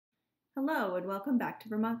Hello and welcome back to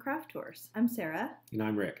Vermont Craft Tours. I'm Sarah. And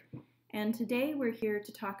I'm Rick. And today we're here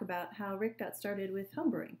to talk about how Rick got started with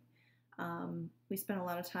homebrewing. We spent a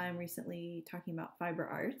lot of time recently talking about fiber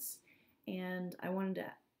arts, and I wanted to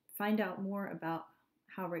find out more about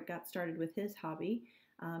how Rick got started with his hobby.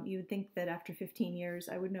 You would think that after 15 years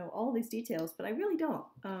I would know all these details, but I really don't.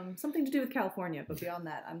 Something to do with California, but beyond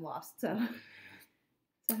that I'm lost. So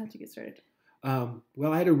how'd you get started?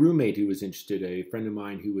 Well, I had a roommate who was interested, a friend of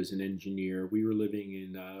mine who was an engineer. We were living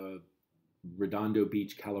in Redondo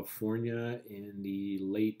Beach, California in the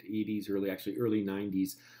late 80s, early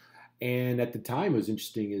 90s. And at the time, what was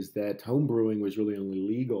interesting is that home brewing was really only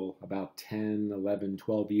legal about 10, 11,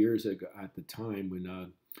 12 years ago at the time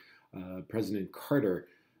when President Carter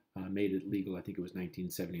made it legal. I think it was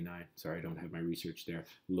 1979. Sorry, I don't have my research there.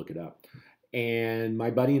 Look it up. And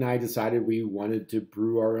my buddy and I decided we wanted to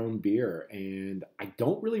brew our own beer. And I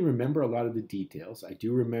don't really remember a lot of the details. I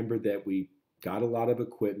do remember that we got a lot of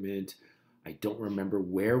equipment. I don't remember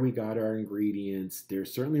where we got our ingredients. There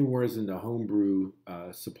certainly wasn't a homebrew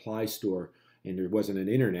supply store, and there wasn't an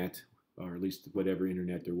internet, or at least whatever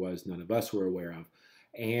internet there was, none of us were aware of.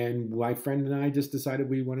 And my friend and I just decided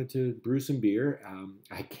we wanted to brew some beer.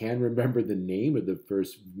 I can remember the name of the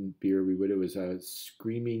first beer we would. It was a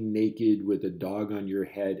Screaming Naked with a Dog on Your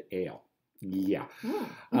Head Ale. Yeah.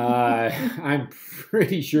 I'm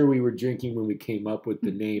pretty sure we were drinking when we came up with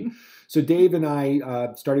the name. So Dave and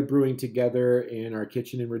I started brewing together in our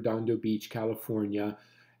kitchen in Redondo Beach, California.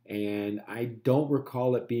 And I don't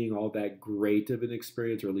recall it being all that great of an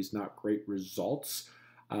experience, or at least not great results.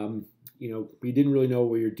 We didn't really know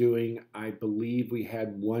what we were doing. I believe we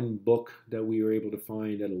had one book that we were able to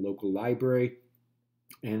find at a local library,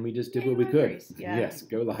 and we just did what we could. Yeah. Yes,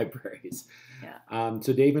 go libraries. Yeah.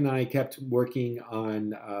 So Dave and I kept working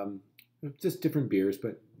on just different beers,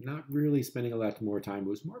 but not really spending a lot more time. It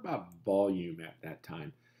was more about volume at that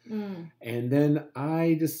time. And then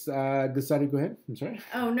I just decided to go ahead. I'm sorry.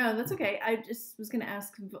 Oh, no, that's okay. I just was going to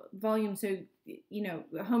ask volume. So,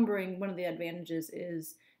 homebrewing, one of the advantages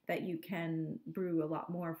is that you can brew a lot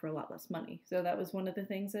more for a lot less money. So that was one of the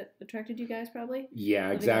things that attracted you guys, probably? Yeah,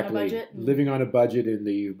 exactly. Living on a budget in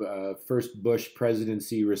the first Bush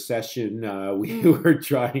presidency recession, we were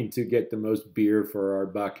trying to get the most beer for our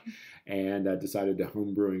buck, and decided that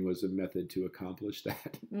homebrewing was a method to accomplish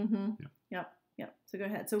that. Mm-hmm. Yeah. Yep. So go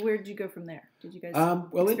ahead. So where did you go from there? Did you guys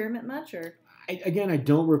experiment much, or? I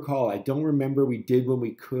don't recall. I don't remember. We did when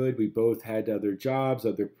we could. We both had other jobs,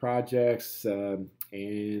 other projects, and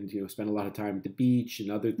spent a lot of time at the beach and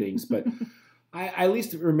other things. But I at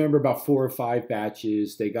least remember about 4 or 5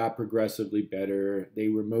 batches. They got progressively better. They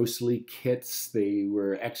were mostly kits. They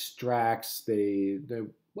were extracts. There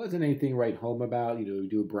wasn't anything to write home about. We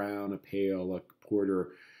do a brown, a pale, a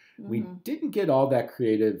porter. We didn't get all that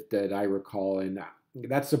creative that I recall, and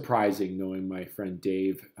that's surprising, knowing my friend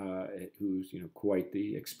Dave, who's quite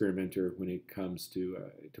the experimenter when it comes to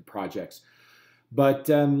projects.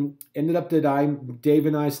 But ended up that Dave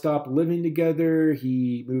and I stopped living together.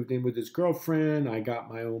 He moved in with his girlfriend. I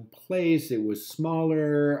got my own place. It was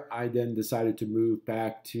smaller. I then decided to move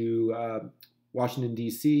back to Washington,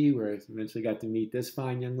 D.C., where I eventually got to meet this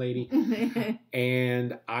fine young lady.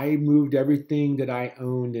 And I moved everything that I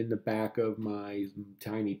owned in the back of my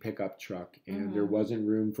tiny pickup truck. And there wasn't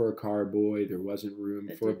room for a carboy. There wasn't room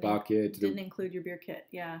for a bucket. Didn't include your beer kit.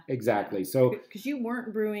 Yeah. Exactly. Yeah. So, because you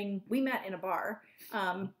weren't brewing, we met in a bar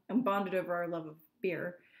and bonded over our love of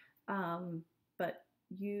beer. But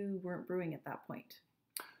you weren't brewing at that point.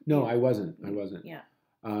 No, I wasn't. Yeah.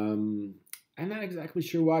 I'm not exactly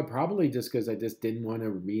sure why. Probably just because I just didn't want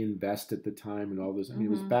to reinvest at the time and all this. I mean,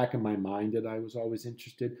 it was back in my mind that I was always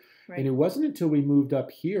interested. Right. And it wasn't until we moved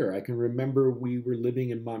up here. I can remember we were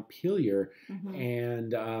living in Montpelier,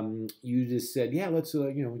 and you just said, yeah, let's,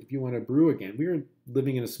 if you want to brew again. We were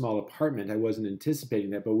living in a small apartment. I wasn't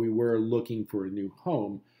anticipating that, but we were looking for a new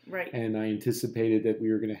home. Right. And I anticipated that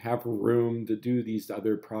we were going to have room to do these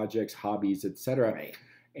other projects, hobbies, etc. Right.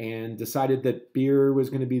 And decided that beer was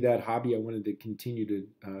going to be that hobby I wanted to continue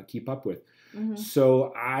to keep up with.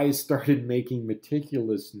 So I started making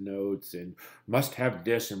meticulous notes and must have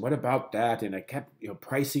this and what about that, and I kept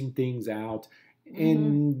pricing things out.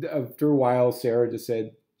 And after a while, Sarah just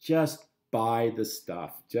said, just buy the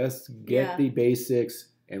stuff, just get the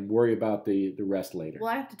basics and worry about the rest later.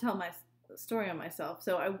 Well, I have to tell my story on myself.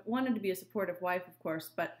 So I wanted to be a supportive wife, of course,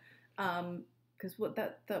 but because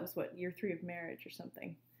that was year 3 of marriage or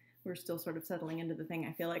something. We're still sort of settling into the thing,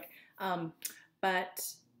 I feel like.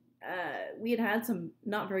 But we had some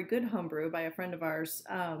not very good homebrew by a friend of ours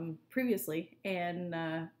previously, and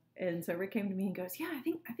And so Rick came to me and goes, yeah,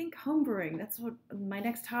 I think home brewing, that's what my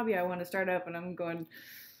next hobby I want to start up. And I'm going,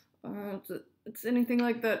 it's anything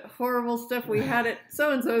like that horrible stuff we had at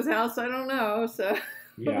so-and-so's house. I don't know. So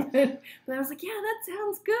Yeah. but I was like, yeah, that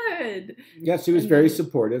sounds good. Yeah, she was very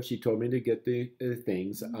supportive. She told me to get the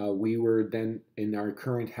things. We were then in our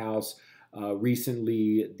current house.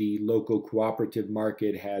 Recently, the local cooperative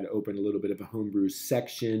market had opened a little bit of a homebrew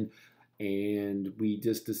section, and we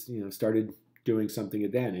just started doing something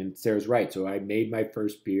then. And Sarah's right. So I made my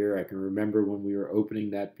first beer. I can remember when we were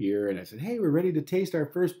opening that beer, and I said, "Hey, we're ready to taste our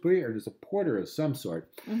first beer. There's a porter of some sort."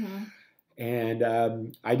 Mm-hmm. And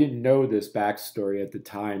I didn't know this backstory at the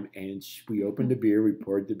time. And we opened the beer, we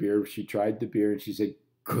poured the beer, she tried the beer, and she said,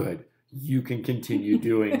 "Good, you can continue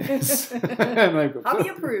doing this." I'm like, hobby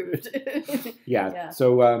approved. Yeah.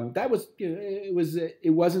 So that was, it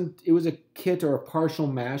was a kit or a partial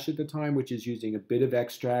mash at the time, which is using a bit of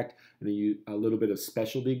extract and a little bit of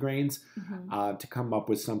specialty grains to come up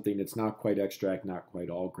with something that's not quite extract, not quite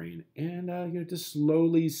all grain. And just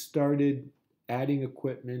slowly started adding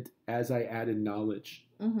equipment as I added knowledge.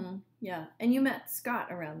 Yeah, and you met Scott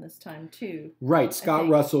around this time too. Right, Scott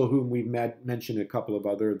Russell, whom we've mentioned a couple of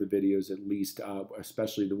other of the videos at least,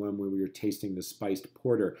 especially the one where we were tasting the spiced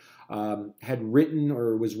porter, had written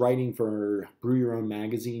or was writing for Brew Your Own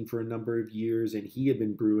magazine for a number of years, and he had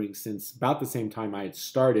been brewing since about the same time I had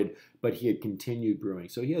started, but he had continued brewing.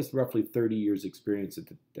 So he has roughly 30 years experience,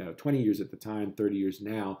 20 years at the time, 30 years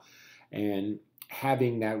now, and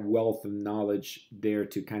having that wealth of knowledge there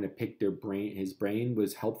to kind of pick his brain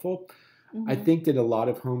was helpful. I think that a lot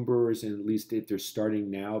of homebrewers, and at least if they're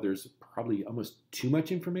starting now, there's probably almost too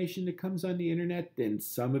much information that comes on the internet, and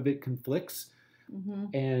some of it conflicts.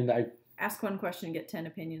 And I ask one question and get 10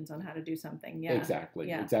 opinions on how to do something. Yeah,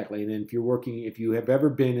 exactly. And then if you have ever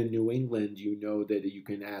been in New England, you know that you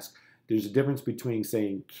can ask. There's a difference between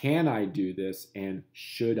saying, "Can I do this?" and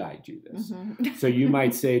 "Should I do this?" So you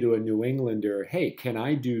might say to a New Englander, "Hey, can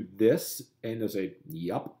I do this?" And they'll say,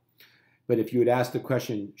 "Yup." But if you would ask the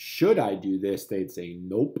question, "Should I do this?" they'd say,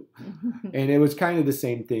 "Nope." And it was kind of the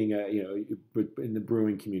same thing, in the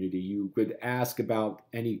brewing community. You would ask about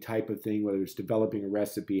any type of thing, whether it's developing a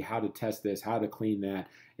recipe, how to test this, how to clean that,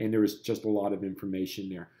 and there was just a lot of information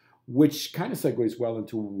there, which kind of segues well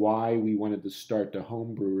into why we wanted to start the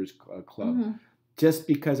Homebrewers Club. Just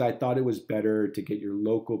because I thought it was better to get your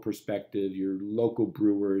local perspective, your local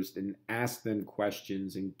brewers, and ask them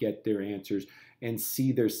questions and get their answers and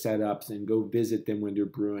see their setups and go visit them when they're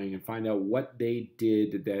brewing and find out what they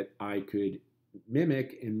did that I could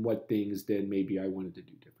mimic and what things that maybe I wanted to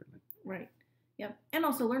do differently. Right. Yep. And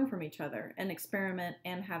also learn from each other and experiment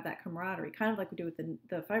and have that camaraderie, kind of like we do with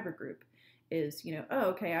the fiber group. Is, oh,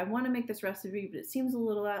 okay, I want to make this recipe, but it seems a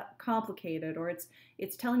little complicated, or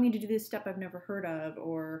it's telling me to do this step I've never heard of,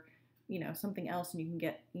 or, something else, and you can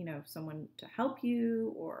get, someone to help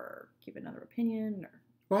you or give another opinion.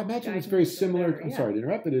 Well, I imagine it's very similar. I'm sorry to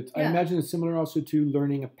interrupt, but I imagine it's similar also to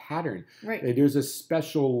learning a pattern. Right. There's a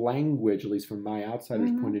special language, at least from my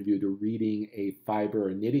outsider's point of view, to reading a fiber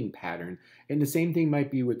or knitting pattern. And the same thing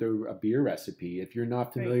might be with a beer recipe. If you're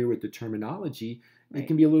not familiar with the terminology, it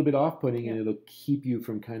can be a little bit off-putting, and it'll keep you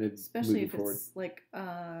from kind of moving forward. Especially if it's like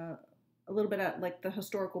a little bit like the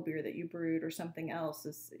historical beer that you brewed or something else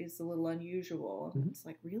is a little unusual. It's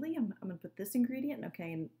like, really? I'm going to put this ingredient?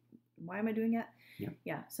 Okay, and why am I doing it?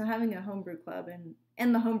 Yeah. So having a homebrew club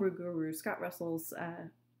and the homebrew guru, Scott Russell's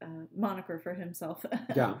moniker for himself.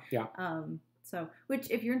 So, which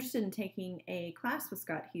if you're interested in taking a class with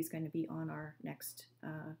Scott, he's going to be on our next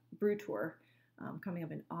brew tour. Coming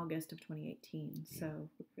up in August of 2018. So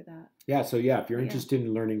look for that. If you're interested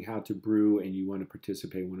in learning how to brew and you want to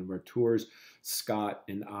participate in one of our tours, Scott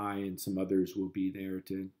and I and some others will be there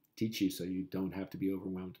to teach you so you don't have to be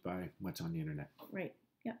overwhelmed by what's on the internet. Right.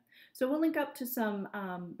 Yeah. So we'll link up to some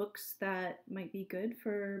books that might be good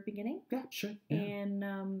for beginning. Yeah, sure. Yeah.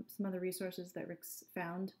 And some other resources that Rick's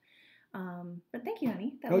found. But thank you,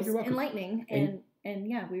 honey. That was enlightening. And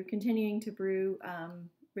we're continuing to brew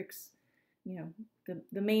Rick's,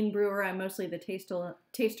 the main brewer. I'm mostly the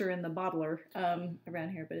taster and the bottler around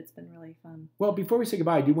here, but it's been really fun. Well, before we say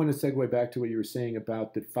goodbye, I do want to segue back to what you were saying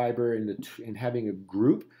about the fiber and having a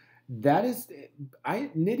group. That is,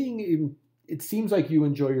 knitting. It seems like you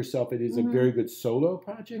enjoy yourself. It is a very good solo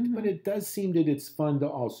project, but it does seem that it's fun to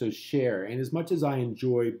also share. And as much as I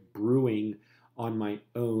enjoy brewing on my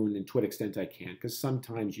own, and to what extent I can, because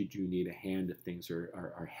sometimes you do need a hand if things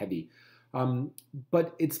are heavy.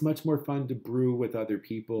 But it's much more fun to brew with other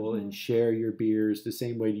people and share your beers the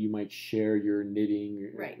same way you might share your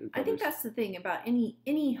knitting. Right. I think that's the thing about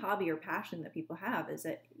any hobby or passion that people have, is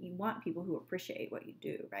that you want people who appreciate what you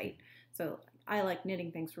do, right? So I like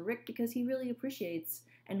knitting things for Rick because he really appreciates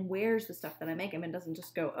and wears the stuff that I make him and doesn't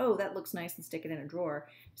just go, oh, that looks nice, and stick it in a drawer.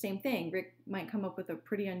 Same thing. Rick might come up with a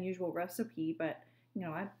pretty unusual recipe, but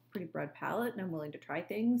I have a pretty broad palate and I'm willing to try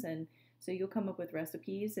things. And so you'll come up with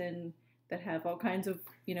recipes that have all kinds of,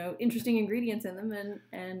 interesting ingredients in them.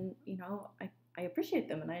 And I appreciate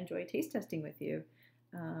them and I enjoy taste testing with you.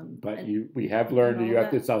 But we have learned you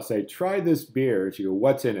have to, I'll say, try this beer. She go,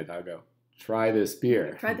 what's in it? I'll go, try this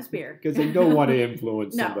beer. Try this beer. Because they don't want to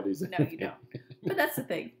influence somebody's. No, you don't. But that's the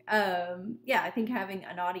thing. I think having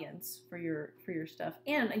an audience for your stuff,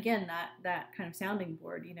 and again, that kind of sounding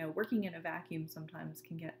board, working in a vacuum sometimes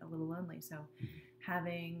can get a little lonely. So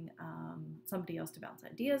having somebody else to bounce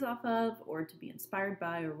ideas off of or to be inspired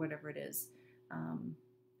by or whatever it is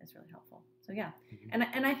really helpful. So yeah.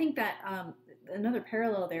 And I think that another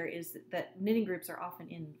parallel there is that knitting groups are often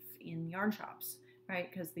in yarn shops, right?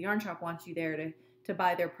 Because the yarn shop wants you there to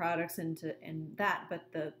buy their products and that, but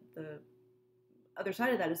the other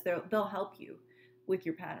side of that is they'll help you with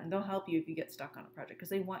your pattern. They'll help you if you get stuck on a project because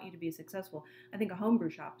they want you to be successful. I think a homebrew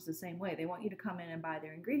shop is the same way. They want you to come in and buy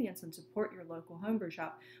their ingredients and support your local homebrew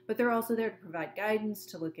shop, but they're also there to provide guidance,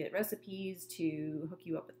 to look at recipes, to hook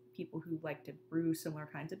you up with people who like to brew similar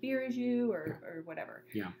kinds of beer as you or whatever.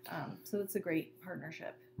 Yeah. So it's a great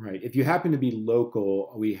partnership. Right. If you happen to be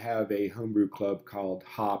local, we have a homebrew club called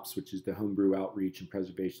HOPS, which is the Homebrew Outreach and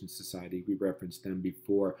Preservation Society. We referenced them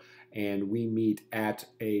before, and we meet at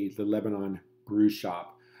the Lebanon brew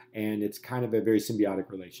shop, and it's kind of a very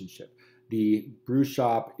symbiotic relationship. The brew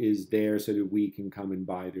shop is there so that we can come and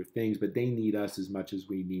buy their things, but they need us as much as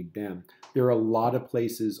we need them. There are a lot of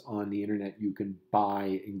places on the internet you can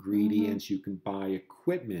buy ingredients, you can buy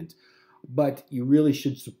equipment, but you really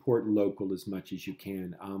should support local as much as you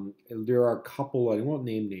can. There are a couple, I won't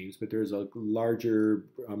name names, but there's a larger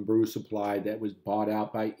brew supply that was bought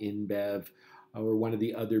out by InBev or one of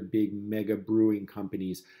the other big mega brewing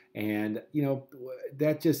companies. And,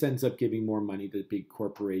 that just ends up giving more money to big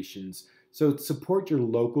corporations. So support your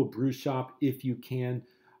local brew shop if you can.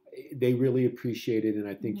 They really appreciate it, and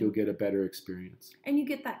I think you'll get a better experience. And you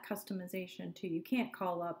get that customization too. You can't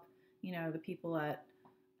call up, the people at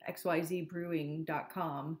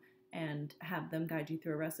xyzbrewing.com and have them guide you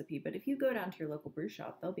through a recipe. But if you go down to your local brew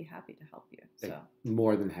shop, they'll be happy to help you. So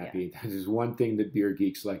more than happy. Yeah. That is one thing that beer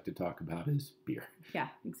geeks like to talk about is beer. Yeah,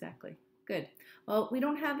 exactly. Good. Well, we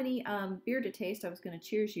don't have any beer to taste. I was going to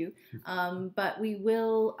cheers you, but we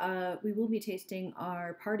will be tasting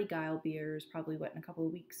our Party Guile beers probably in a couple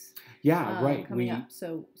of weeks. Yeah, right. Coming up.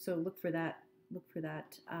 So look for that. Look for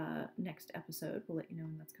that next episode. We'll let you know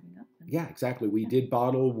when that's coming up. Yeah, exactly. We did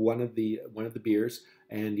bottle one of the beers,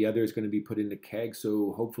 and the other is going to be put in the keg.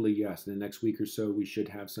 So hopefully, yes, in the next week or so, we should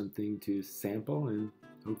have something to sample and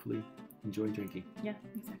hopefully enjoy drinking. Yeah,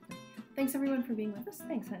 exactly. Thanks everyone for being with us.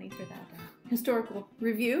 Thanks, honey, for that historical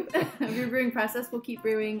review of your brewing process. We'll keep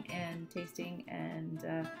brewing and tasting and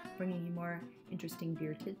bringing you more interesting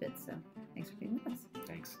beer tidbits. So thanks for being with us.